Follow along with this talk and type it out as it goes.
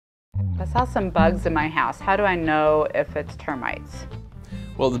I saw some bugs in my house. How do I know if it's termites?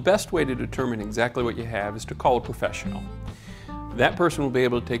 Well, the best way to determine exactly what you have is to call a professional. That person will be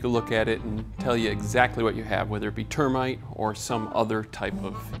able to take a look at it and tell you exactly what you have, whether it be termite or some other type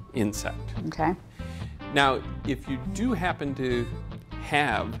of insect. Okay. Now, if you do happen to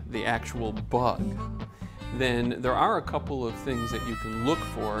have the actual bug, then there are a couple of things that you can look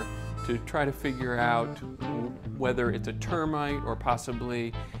for to try to figure out whether it's a termite or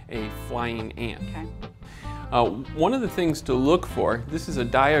possibly a flying ant. Okay. One of the things to look for, this is a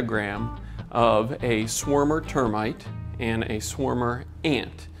diagram of a swarmer termite and a swarmer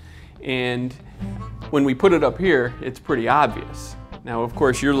ant. And when we put it up here, it's pretty obvious. Now, of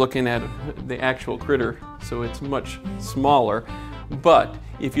course, you're looking at the actual critter, so it's much smaller. But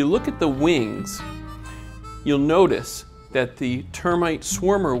if you look at the wings, you'll notice that the termite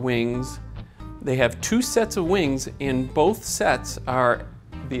swarmer wings, they have two sets of wings, and both sets are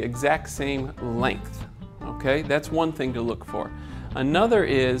the exact same length. Okay, that's one thing to look for. Another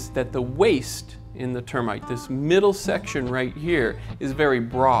is that the waist in the termite, this middle section right here, is very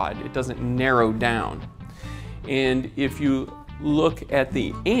broad. It doesn't narrow down. And if you look at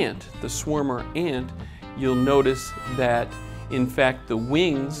the ant, the swarmer ant, you'll notice that in fact the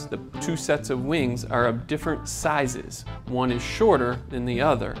wings, the two sets of wings, are of different sizes. One is shorter than the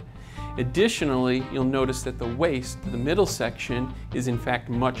other. Additionally, you'll notice that the waist, the middle section, is in fact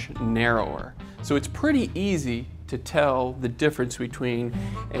much narrower. So it's pretty easy to tell the difference between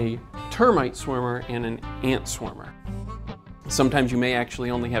a termite swarmer and an ant swarmer. Sometimes you may actually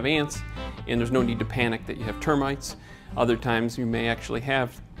only have ants, and there's no need to panic that you have termites. Other times you may actually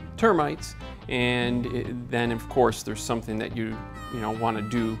have termites, and then of course there's something that you want to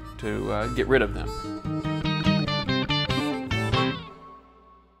do to get rid of them.